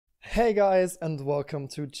Hey guys, and welcome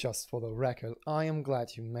to Just for the Record. I am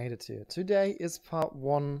glad you made it here. Today is part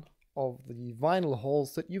 1 of the vinyl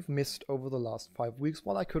hauls that you've missed over the last 5 weeks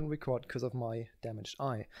while I couldn't record because of my damaged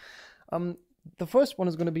eye. The first one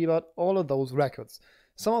is going to be about all of those records.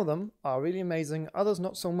 Some of them are really amazing, others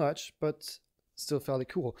not so much, but still fairly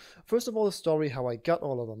cool. First of all, the story how I got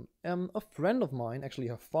all of them. A friend of mine, actually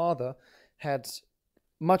her father, had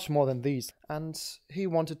much more than these, and he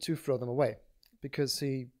wanted to throw them away because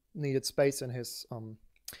he needed space in his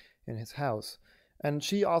house, and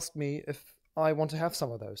she asked me if I want to have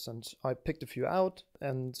some of those, and I picked a few out,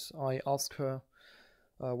 and I asked her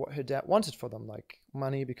what her dad wanted for them, like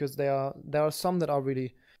money, because there are some that are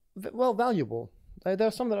really valuable. There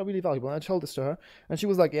are some that are really valuable, and I told this to her, and she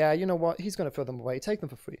was like, yeah, you know what, he's gonna throw them away, take them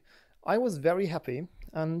for free. I was very happy,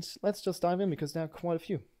 and let's just dive in because there are quite a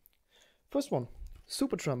few. First one,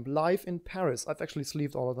 Supertramp live in Paris. I've actually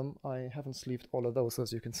sleeved all of them. I haven't sleeved all of those,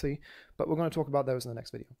 as you can see, but we're going to talk about those in the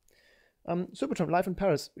next video. Supertramp live in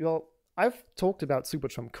Paris. Well, I've talked about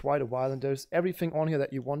Supertramp quite a while, and there's everything on here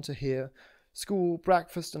that you want to hear. School,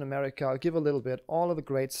 Breakfast in America, Give a Little Bit, all of the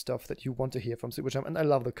great stuff that you want to hear from Supertramp, and I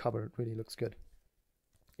love the cover. It really looks good.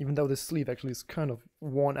 Even though this sleeve actually is kind of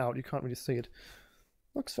worn out, you can't really see it.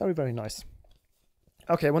 Looks very, very nice.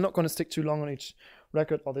 Okay, we're not going to stick too long on each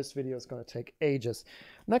record, or this video is going to take ages.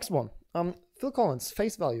 Next one, Phil Collins,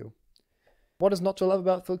 Face Value. What is not to love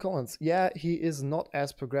about Phil Collins? Yeah, he is not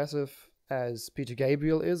as progressive as Peter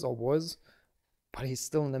Gabriel is or was, but he's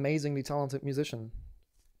still an amazingly talented musician.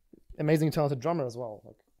 Amazingly talented drummer as well.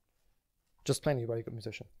 Like, just plainly a very good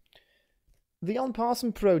musician. The Alan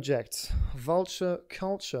Parsons Project, Vulture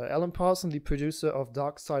Culture. Alan Parsons, the producer of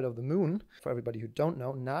Dark Side of the Moon. For everybody who don't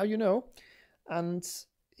know, now you know. And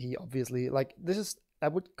he obviously, like, this is, I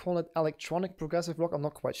would call it electronic progressive rock. I'm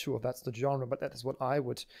not quite sure if that's the genre, but that is what I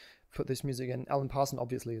would put this music in. Alan Parsons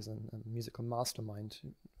obviously is a musical mastermind.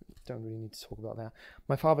 Don't really need to talk about that.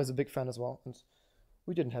 My father is a big fan as well, and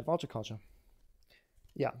we didn't have Vulture Culture.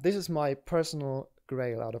 Yeah, this is my personal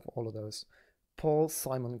grail out of all of those. Paul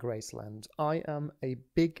Simon, Graceland. I am a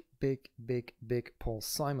big Paul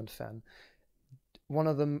Simon fan. One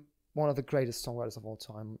of the greatest songwriters of all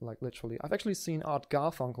time, like literally. I've actually seen Art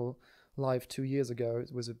Garfunkel live 2 years ago.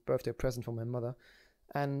 It was a birthday present for my mother.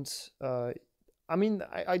 And I mean,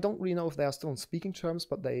 I don't really know if they are still on speaking terms,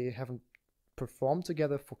 but they haven't performed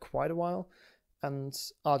together for quite a while. And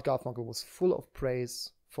Art Garfunkel was full of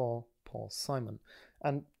praise for Paul Simon.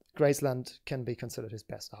 And Graceland can be considered his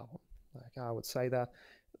best album. Like, I would say that.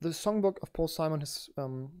 The songbook of Paul Simon, his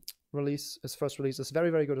first release, is very,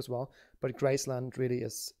 very good as well. But Graceland really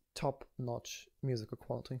is top-notch musical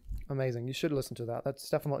quality. Amazing. You should listen to that. That's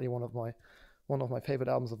definitely one of my favorite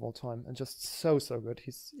albums of all time, and just so good.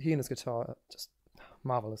 He and his guitar are just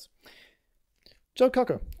marvelous. Joe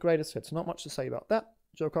Cocker, Greatest Hits. Not much to say about that.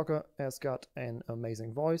 Joe Cocker has got an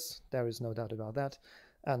amazing voice. There is no doubt about that.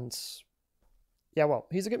 And yeah, well,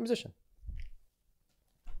 he's a good musician.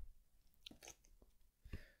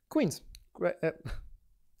 Queens.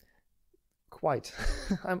 Quite.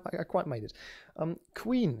 I quite made it.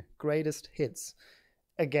 Queen, Greatest Hits.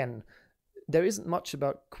 Again, there isn't much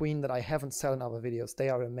about Queen that I haven't said in other videos. They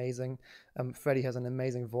are amazing. Freddie has an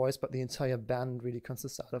amazing voice, but the entire band really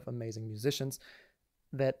consists out of amazing musicians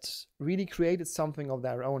that really created something of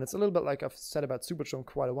their own. It's a little bit like I've said about Supertramp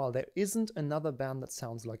quite a while. There isn't another band that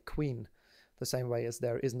sounds like Queen the same way as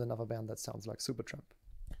there isn't another band that sounds like Supertramp.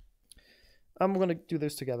 We're going to do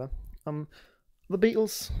this together. The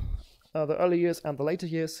Beatles, the early years and the later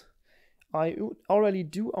years. I already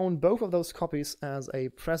do own both of those copies as a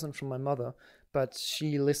present from my mother, but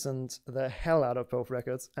she listened the hell out of both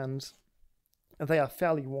records, and they are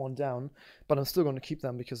fairly worn down, but I'm still going to keep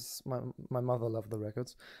them because my mother loved the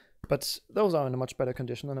records. But those are in a much better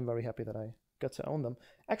condition, and I'm very happy that I got to own them.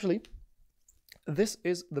 Actually, this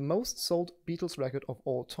is the most sold Beatles record of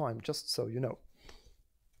all time, just so you know.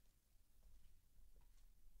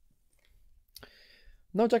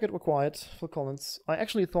 No Jacket Required, Phil Collins. I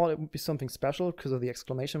actually thought it would be something special because of the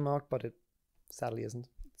exclamation mark, but it sadly isn't.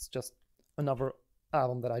 It's just another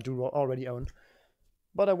album that I do already own.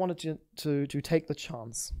 But I wanted to take the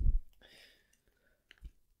chance.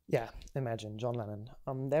 Yeah, Imagine, John Lennon.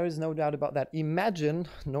 There is no doubt about that. Imagine,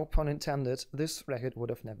 no pun intended, this record would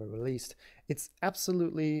have never released. It's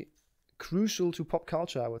absolutely crucial to pop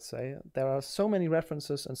culture, I would say. There are so many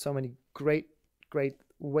references and so many great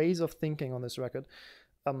ways of thinking on this record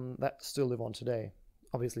that still live on today.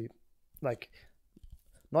 Obviously, like,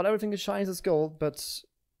 not everything that shines is gold, but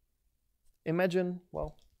Imagine,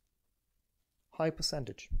 well, high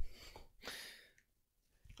percentage.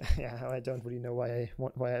 Yeah, I don't really know why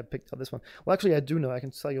I picked out this one. Well, actually, I do know. I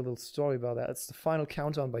can tell you a little story about that. It's the Final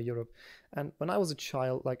Countdown by Europe. And when I was a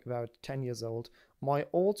child, like about 10 years old, my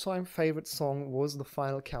all-time favorite song was the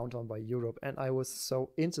Final Countdown by Europe, and I was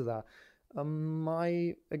so into that.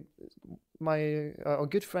 My a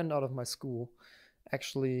good friend out of my school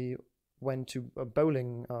actually went to a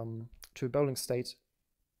bowling state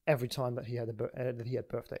every time that he had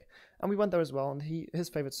birthday, and we went there as well. And his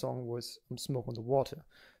favorite song was "Smoke on the Water,"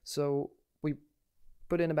 so we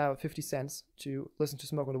put in about 50 cents to listen to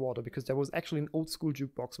 "Smoke on the Water" because there was actually an old school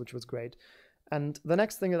jukebox which was great. And the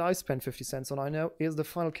next thing that I spent 50 cents on, I know, is the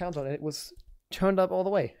Final Countdown, and it was turned up all the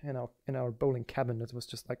way in our bowling cabin. It was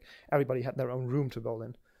just like everybody had their own room to bowl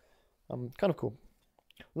in. Kind of cool.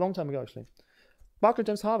 Long time ago, actually. Barclay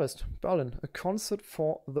James Harvest, Berlin, a concert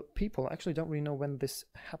for the people. I actually don't really know when this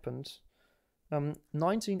happened.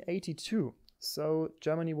 1982. So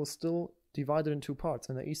Germany was still divided in two parts,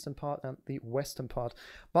 in the eastern part and the western part.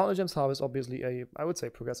 Barclay James Harvest, obviously I would say,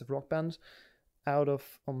 progressive rock band out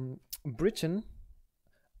of Britain.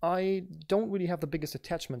 I don't really have the biggest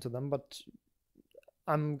attachment to them, but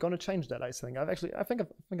I'm gonna change that. I think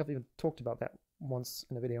I've even talked about that once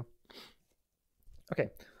in a video. Okay,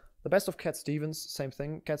 the best of Cat Stevens, same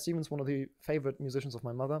thing. Cat Stevens, one of the favorite musicians of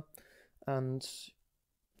my mother, and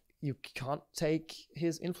you can't take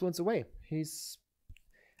his influence away. He's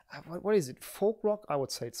what is it? Folk rock? I would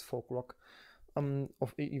say it's folk rock,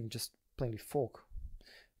 of even just plainly folk.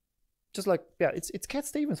 Just like, yeah, it's Cat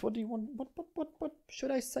Stevens. What do you want? What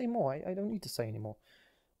should I say more? I don't need to say anymore.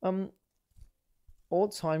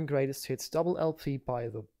 All-time greatest hits, double LP by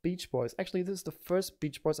the Beach Boys. Actually, this is the first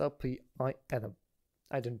Beach Boys LP I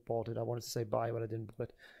didn't bought it. I wanted to say buy, but I didn't buy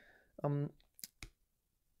it.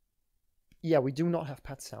 Yeah, we do not have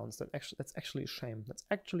Pet Sounds. That's actually a shame. That's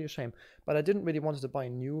actually a shame. But I didn't really want to buy a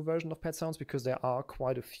new version of Pet Sounds because there are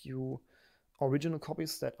quite a few original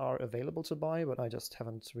copies that are available to buy, but I just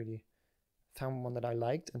haven't really found one that I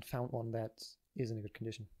liked and found one that is in a good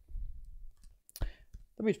condition.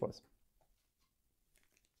 The Beach Boys.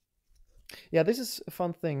 Yeah, this is a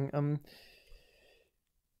fun thing.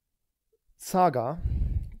 Saga,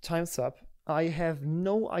 Time's Up. I have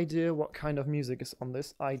no idea what kind of music is on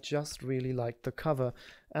this. I just really like the cover,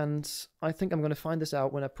 and I think I'm going to find this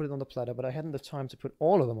out when I put it on the platter, but I hadn't the time to put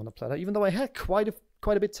all of them on the platter, even though I had quite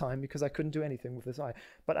a bit time because I couldn't do anything with this eye.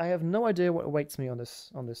 But I have no idea what awaits me on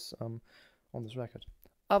this record.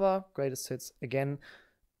 ABBA, greatest hits. Again,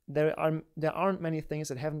 there aren't many things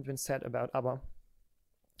that haven't been said about ABBA,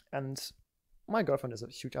 and my girlfriend is a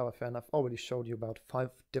huge ABBA fan. I've already showed you about 5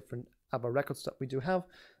 different ABBA records that we do have,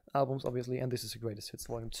 albums obviously, and this is the greatest hits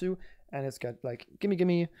volume 2, and it's got like Gimme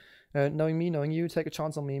Gimme, Knowing Me, Knowing You, Take a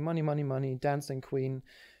Chance on Me, Money Money Money, Dancing Queen,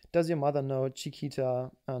 Does Your Mother Know,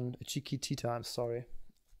 Chiquita, and Chiquitita, I'm sorry,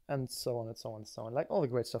 and so on and so on and so on, like all the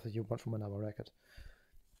great stuff that you want from an ABBA record.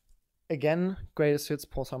 Again, greatest hits,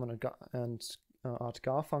 Paul Simon and Art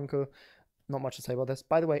Garfunkel. Not much to say about this.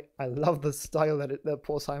 By the way, I love the style that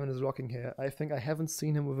Paul Simon is rocking here. I think I haven't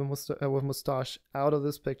seen him with a mustache out of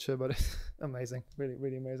this picture, but it's amazing. Really,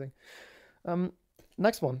 really amazing.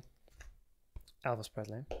 Next one. Elvis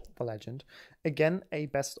Presley, the legend. Again, a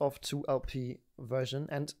best of 2 LP version,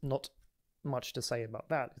 and not much to say about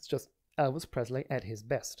that. It's just Elvis Presley at his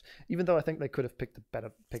best. Even though I think they could have picked a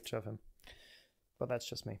better picture of him. But that's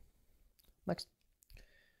just me. Next.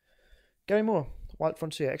 Gary Moore, Wild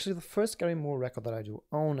Frontier. Actually, the first Gary Moore record that I do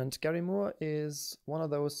own, and Gary Moore is one of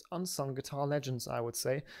those unsung guitar legends, I would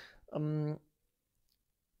say.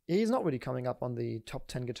 He's not really coming up on the top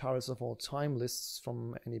 10 guitarists of all time lists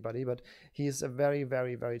from anybody, but he's a very,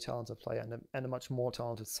 very, very talented player and a much more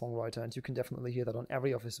talented songwriter, and you can definitely hear that on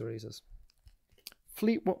every of his releases.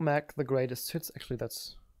 Fleetwood Mac, the greatest hits. Actually,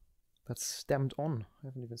 that's stamped on. I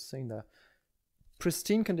haven't even seen that.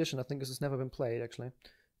 Pristine condition. I think this has never been played, actually.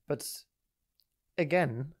 But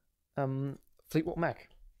again, Fleetwood Mac.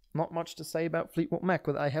 Not much to say about Fleetwood Mac,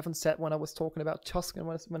 but I haven't said when I was talking about Tusk and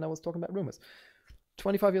when I was talking about Rumours.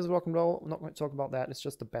 25 years of rock and roll, I'm not going to talk about that. It's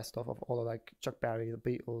just the best of all of like Chuck Berry, the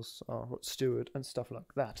Beatles, Rod Stewart, and stuff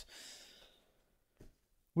like that.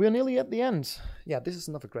 We're nearly at the end. Yeah, this is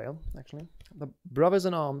another grail, actually. The Brothers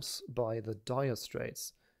in Arms by the Dire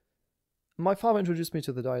Straits. My father introduced me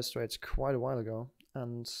to the Dire Straits quite a while ago,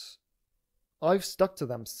 and I've stuck to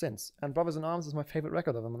them since. And Brothers in Arms is my favorite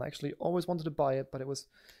record of them, and I actually always wanted to buy it, but it was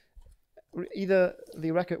either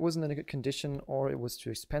the record wasn't in a good condition or it was too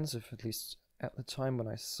expensive, at least at the time when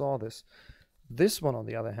I saw this. This one, on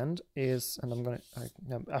the other hand, is, and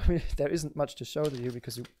I mean, there isn't much to show to you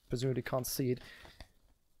because you presumably can't see it.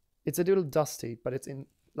 It's a little dusty, but it's in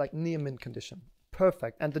like near mint condition.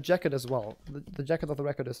 perfect, and the jacket as well. The jacket of the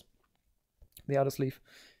record is, the outer sleeve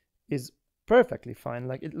is perfectly fine.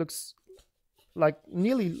 Like, it looks like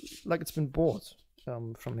nearly like it's been bought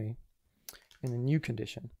from me in a new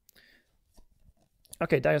condition.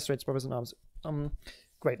 Okay, Dire Straits, Brothers in Arms.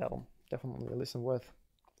 Great album, definitely a listen worth.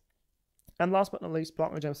 And last but not least,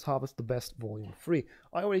 Barclay James Harvest, The Best, Volume 3.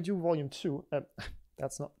 I already do Volume 2.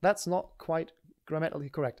 That's not quite grammatically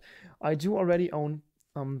correct. I do already own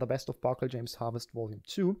The Best of Barclay James Harvest, Volume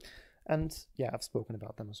 2, and yeah, I've spoken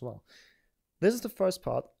about them as well. This is the first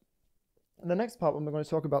part. In the next part, when we're going to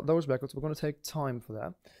talk about those records, we're going to take time for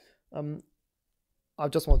that. I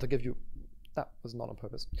just wanted to give you, that was not on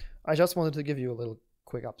purpose. I just wanted to give you a little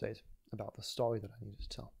quick update about the story that I needed to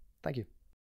tell. Thank you.